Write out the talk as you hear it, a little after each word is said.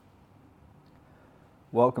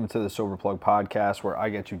Welcome to the Sober Plug podcast, where I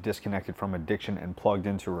get you disconnected from addiction and plugged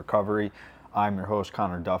into recovery. I'm your host,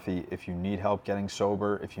 Connor Duffy. If you need help getting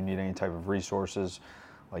sober, if you need any type of resources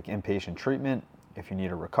like inpatient treatment, if you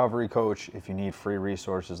need a recovery coach, if you need free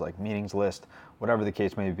resources like meetings list, whatever the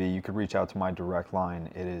case may be, you could reach out to my direct line.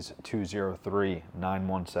 It is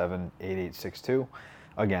 203-917-8862.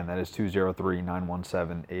 Again, that is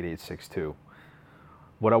 203-917-8862.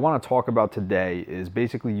 What I want to talk about today is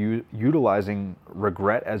basically utilizing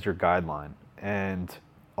regret as your guideline. And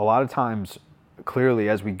a lot of times, clearly,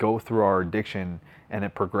 as we go through our addiction and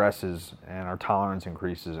it progresses and our tolerance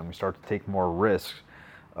increases and we start to take more risks,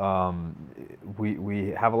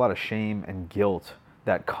 we have a lot of shame and guilt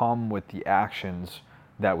that come with the actions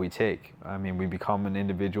that we take. I mean, we become an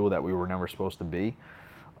individual that we were never supposed to be.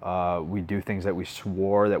 We do things that we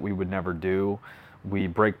swore that we would never do. We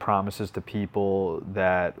break promises to people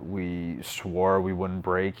that we swore we wouldn't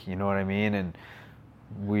break, you know what I mean? And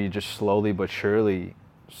we just slowly but surely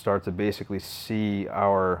start to basically see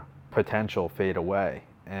our potential fade away.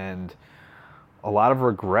 And a lot of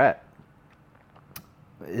regret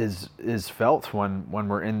is felt when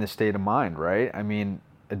we're in this state of mind, right? I mean,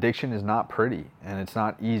 addiction is not pretty and it's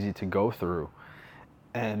not easy to go through.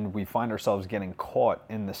 And we find ourselves getting caught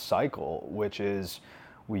in the cycle, which is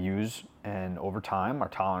we use, and over time our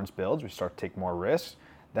tolerance builds, we start to take more risks.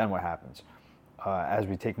 Then what happens? As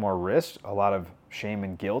we take more risks, a lot of shame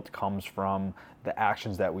and guilt comes from the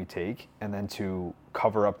actions that we take, and then to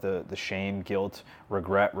cover up the shame, guilt,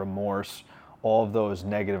 regret, remorse, all of those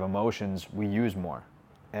negative emotions, we use more,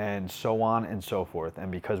 and so on and so forth.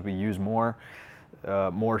 And because we use more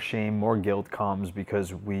shame, more guilt comes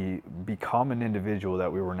because we become an individual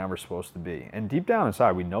that we were never supposed to be. And deep down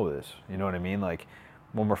inside, we know this, you know what I mean? Like,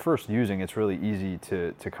 when we're first using, it's really easy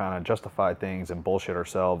to kind of justify things and bullshit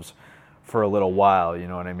ourselves for a little while, you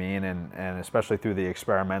know what I mean? And especially through the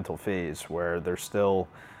experimental phase where there's still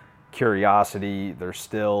curiosity, there's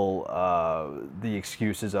still the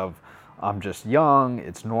excuses of, I'm just young,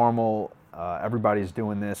 it's normal, everybody's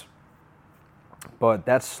doing this. But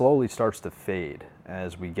that slowly starts to fade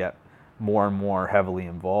as we get more and more heavily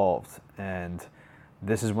involved. And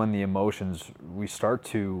this is when the emotions, we start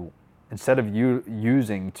to, instead of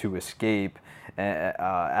using to escape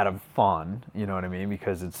out of fun, you know what I mean,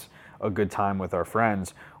 because it's a good time with our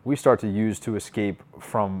friends, we start to use to escape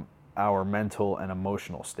from our mental and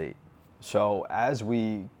emotional state. So as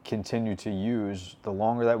we continue to use, the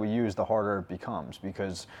longer that we use, the harder it becomes,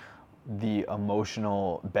 because the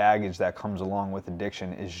emotional baggage that comes along with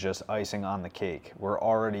addiction is just icing on the cake. We're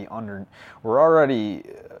already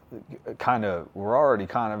kind of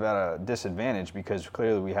at a disadvantage because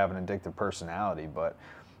clearly we have an addictive personality. But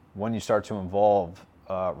when you start to involve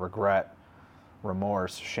regret,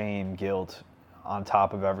 remorse, shame, guilt on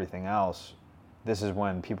top of everything else, this is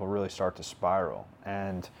when people really start to spiral.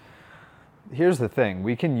 And here's the thing,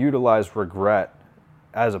 we can utilize regret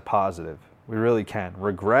as a positive. We really can.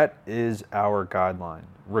 Regret is our guideline.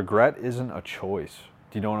 Regret isn't a choice.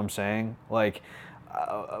 Do you know what I'm saying? Like,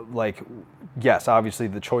 yes, obviously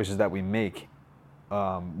the choices that we make,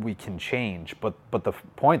 we can change. But the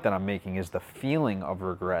point that I'm making is the feeling of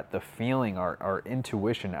regret, the feeling, our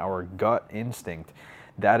intuition, our gut instinct,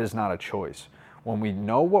 that is not a choice. When we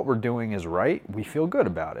know what we're doing is right, we feel good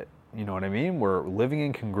about it. You know what I mean? We're living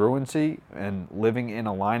in congruency and living in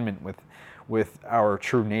alignment with our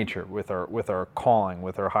true nature, with our calling,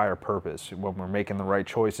 with our higher purpose. When we're making the right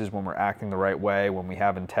choices, when we're acting the right way, when we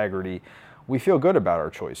have integrity, we feel good about our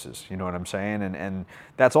choices. You know what I'm saying? And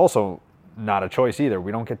that's also not a choice either.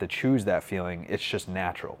 We don't get to choose that feeling. It's just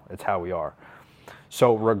natural. It's how we are.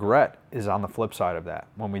 So regret is on the flip side of that.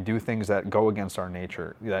 When we do things that go against our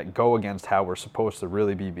nature, that go against how we're supposed to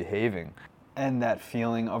really be behaving. And that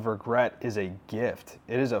feeling of regret is a gift.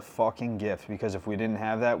 It is a fucking gift, because if we didn't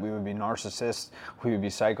have that, we would be narcissists, we would be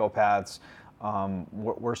psychopaths.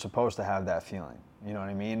 We're supposed to have that feeling. You know what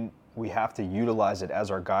I mean? We have to utilize it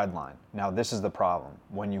as our guideline. Now, this is the problem.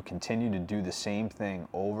 When you continue to do the same thing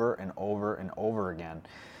over and over and over again,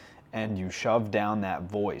 and you shove down that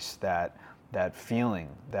voice, that feeling,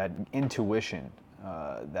 that intuition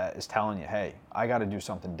that is telling you, hey, I got to do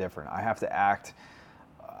something different. I have to act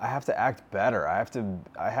better. I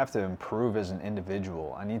have to improve as an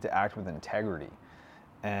individual. I need to act with integrity.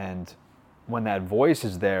 And when that voice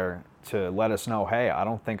is there to let us know, hey, I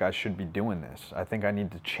don't think I should be doing this. I think I need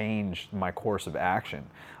to change my course of action.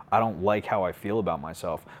 I don't like how I feel about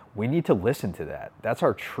myself. We need to listen to that. That's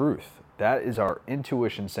our truth. That is our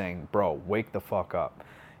intuition saying, bro, wake the fuck up.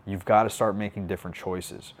 You've got to start making different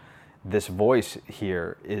choices. This voice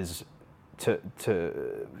here is to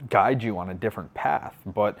guide you on a different path.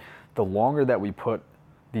 But the longer that we put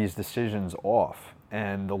these decisions off.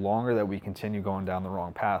 And the longer that we continue going down the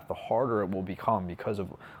wrong path, the harder it will become because of,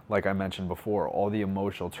 like I mentioned before, all the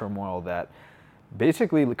emotional turmoil that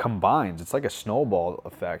basically combines. It's like a snowball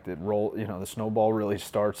effect. The snowball really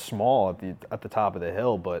starts small at the top of the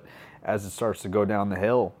hill, but as it starts to go down the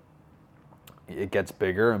hill, it gets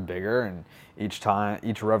bigger and bigger, and each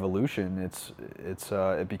revolution,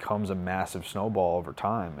 it becomes a massive snowball over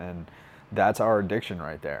time, and that's our addiction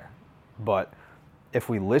right there. But if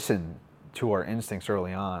we listen to our instincts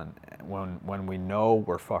early on, when we know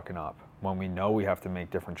we're fucking up, when we know we have to make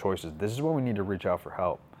different choices, this is when we need to reach out for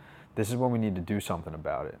help. This is when we need to do something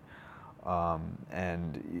about it.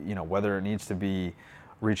 And whether it needs to be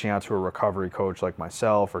reaching out to a recovery coach like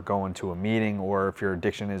myself, or going to a meeting, or if your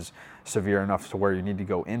addiction is severe enough to where you need to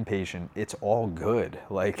go inpatient, it's all good.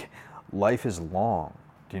 Like, life is long.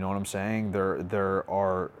 Do you know what I'm saying? There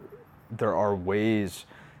are ways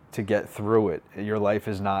to get through it. Your life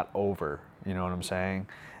is not over. You know what I'm saying?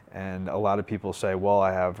 And a lot of people say, well,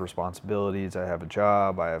 I have responsibilities, I have a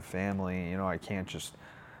job, I have family, I can't just,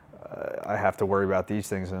 I have to worry about these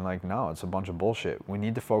things. And like, no, it's a bunch of bullshit. We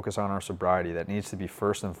need to focus on our sobriety. That needs to be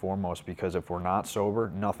first and foremost, because if we're not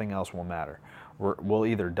sober, nothing else will matter. We'll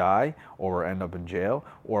either die, or we'll end up in jail,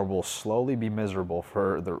 or we'll slowly be miserable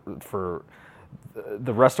for the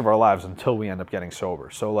rest of our lives until we end up getting sober.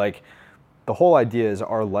 So like, the whole idea is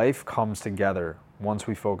our life comes together once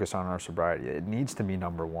we focus on our sobriety. It needs to be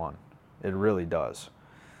number one. It really does.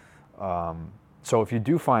 So if you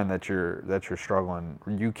do find that you're struggling,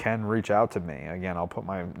 you can reach out to me. Again, I'll put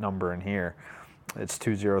my number in here. It's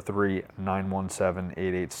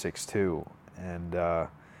 203-917-8862. And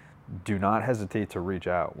do not hesitate to reach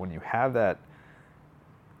out. When you have that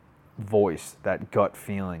voice, that gut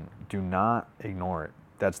feeling, do not ignore it.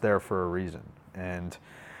 That's there for a reason. And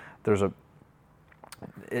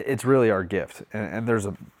it's really our gift. And there's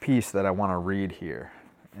a piece that I want to read here.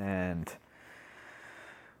 And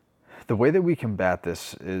the way that we combat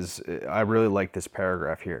this is, I really like this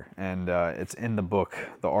paragraph here. And it's in the book,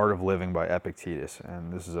 The Art of Living by Epictetus.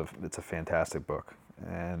 And it's a fantastic book.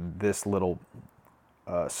 And this little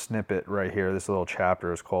snippet right here, this little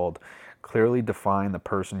chapter is called Clearly Define the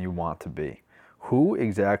Person You Want to Be. Who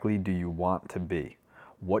exactly do you want to be?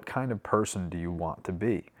 What kind of person do you want to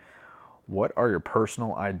be? What are your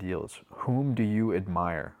personal ideals? Whom do you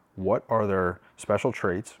admire? What are their special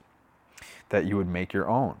traits that you would make your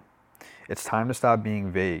own? It's time to stop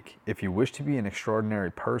being vague. If you wish to be an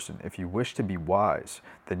extraordinary person, if you wish to be wise,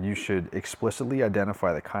 then you should explicitly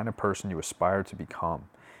identify the kind of person you aspire to become.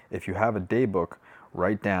 If you have a daybook,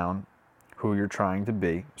 write down who you're trying to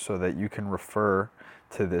be so that you can refer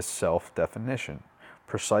to this self-definition.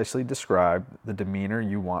 Precisely describe the demeanor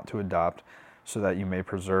you want to adopt so that you may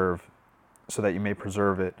preserve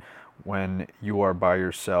it when you are by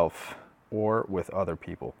yourself or with other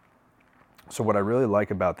people. So what I really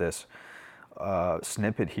like about this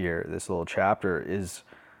snippet here, this little chapter, is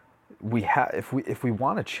if we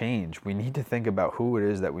want to change, we need to think about who it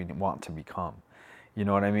is that we want to become. You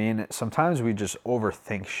know what I mean? Sometimes we just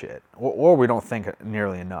overthink shit, or we don't think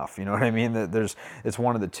nearly enough. You know what I mean? It's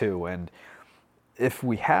one of the two. And if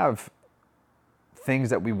we have things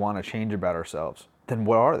that we want to change about ourselves, then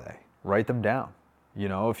what are they? Write them down.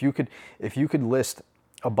 If you could list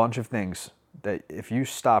a bunch of things that if you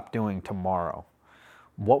stop doing tomorrow,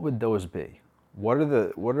 what would those be? What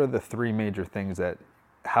are the three major things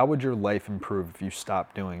how would your life improve if you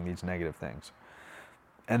stopped doing these negative things?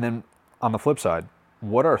 And then on the flip side,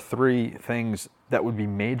 what are three things that would be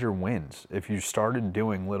major wins if you started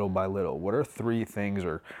doing little by little? What are three things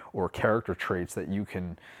or character traits that you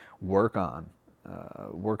can work on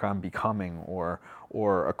becoming or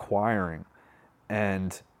acquiring?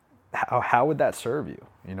 And how would that serve you?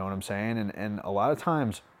 You know what I'm saying? And a lot of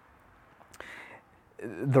times,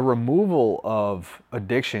 the removal of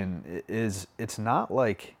addiction it's not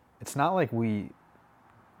like we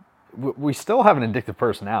still have an addictive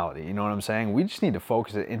personality. You know what I'm saying? We just need to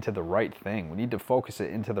focus it into the right thing. We need to focus it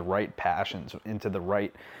into the right passions, into the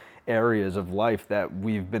right areas of life that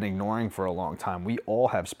we've been ignoring for a long time. We all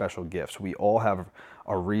have special gifts. We all have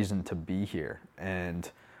a reason to be here. And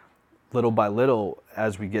little by little,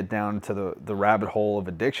 as we get down to the rabbit hole of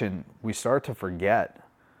addiction, we start to forget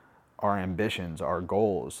our ambitions, our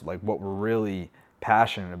goals, like what we're really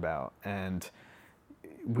passionate about. And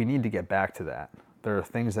we need to get back to that. There are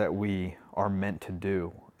things that we are meant to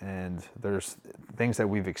do, and there's things that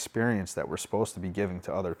we've experienced that we're supposed to be giving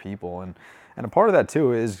to other people. And a part of that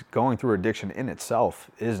too is going through addiction in itself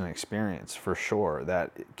is an experience for sure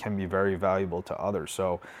that can be very valuable to others.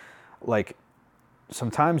 So like,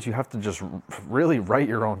 sometimes you have to just really write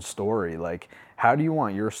your own story. Like, how do you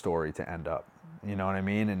want your story to end up? You know what I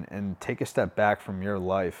mean? And take a step back from your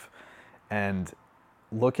life and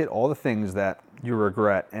look at all the things that you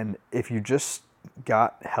regret. And if you just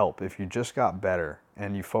got help, if you just got better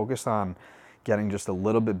and you focused on getting just a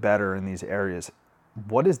little bit better in these areas,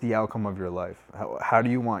 what is the outcome of your life? How do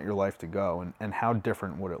you want your life to go? And how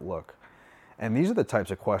different would it look? And these are the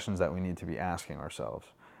types of questions that we need to be asking ourselves,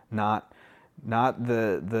 not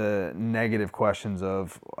the negative questions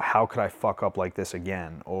of how could I fuck up like this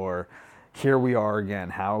again, or here we are again,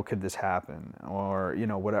 how could this happen, or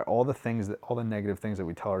all the negative things that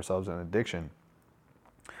we tell ourselves in addiction.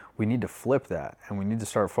 We need to flip that, and we need to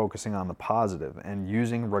start focusing on the positive and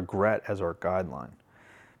using regret as our guideline.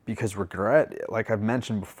 Because regret, like I've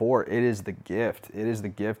mentioned before, it is the gift. It is the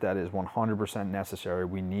gift that is 100% necessary.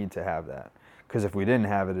 We need to have that. Because if we didn't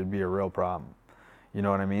have it, it'd be a real problem. You know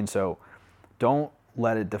what I mean? So don't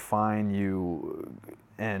let it define you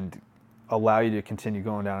and allow you to continue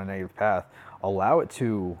going down a negative path. Allow it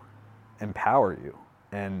to empower you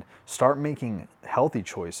and start making healthy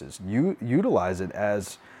choices. You utilize it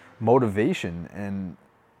as motivation and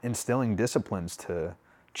instilling disciplines to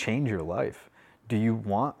change your life. Do you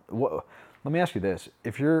want, let me ask you this.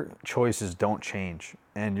 If your choices don't change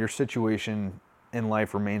and your situation in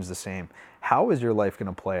life remains the same, how is your life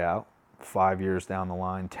going to play out 5 years down the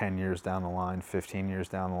line, 10 years down the line, 15 years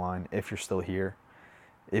down the line, if you're still here,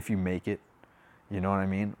 if you make it? You know what I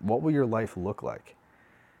mean? What will your life look like?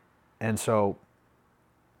 And so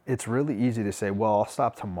it's really easy to say, well, I'll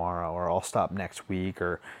stop tomorrow, or I'll stop next week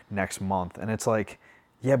or next month. And it's like,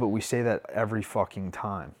 yeah, but we say that every fucking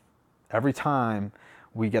time. Every time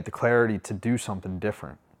we get the clarity to do something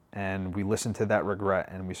different and we listen to that regret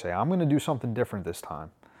and we say, I'm going to do something different this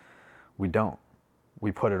time. We don't.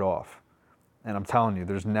 We put it off. And I'm telling you,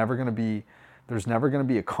 there's never going to be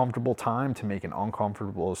a comfortable time to make an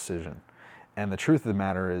uncomfortable decision. And the truth of the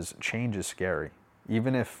matter is, change is scary.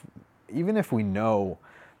 Even if we know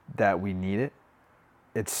that we need it,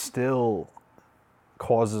 it still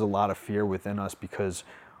causes a lot of fear within us, because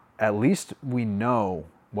at least we know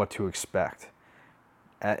what to expect.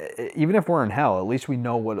 Even if we're in hell, at least we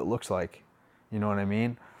know what it looks like. You know what I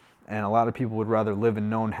mean? And a lot of people would rather live in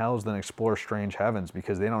known hells than explore strange heavens,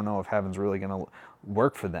 because they don't know if heaven's really going to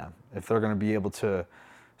work for them, if they're going to be able to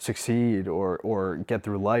succeed or get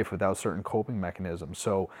through life without certain coping mechanisms.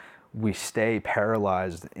 So we stay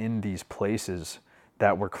paralyzed in these places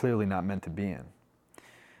that we're clearly not meant to be in.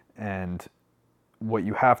 And what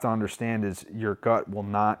you have to understand is your gut will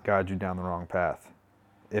not guide you down the wrong path.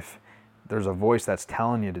 If there's a voice that's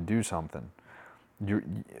telling you to do something,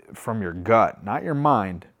 from your gut, not your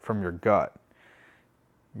mind, from your gut,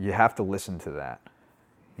 you have to listen to that.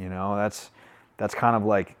 That's kind of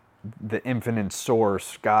like the infinite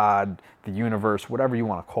source, God, the universe, whatever you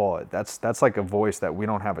want to call it. That's like a voice that we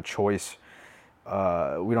don't have a choice.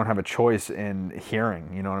 We don't have a choice in hearing.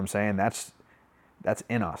 You know what I'm saying? That's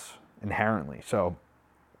in us inherently. So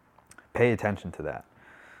pay attention to that.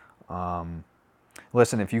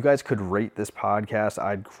 Listen, if you guys could rate this podcast,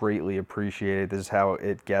 I'd greatly appreciate it. This is how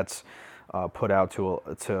it gets put out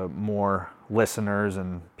to more listeners,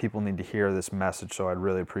 and people need to hear this message. So I'd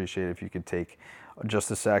really appreciate it if you could take just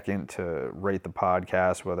a second to rate the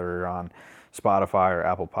podcast, whether you're on Spotify or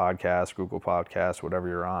Apple Podcasts, Google Podcasts, whatever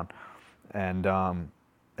you're on. And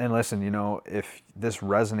listen, if this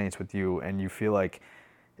resonates with you and you feel like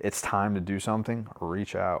it's time to do something,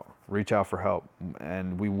 reach out for help,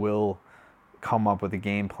 and we will come up with a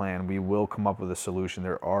game plan. We will come up with a solution.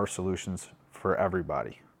 There are solutions for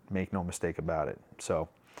everybody. Make no mistake about it. So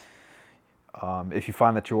if you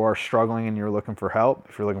find that you are struggling and you're looking for help,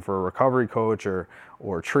 if you're looking for a recovery coach or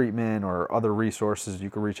treatment or other resources,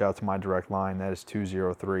 you can reach out to my direct line. That is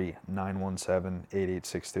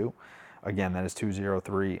 203-917-8862. Again, that is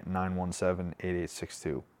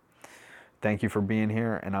 203-917-8862. Thank you for being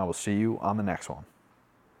here, and I will see you on the next one.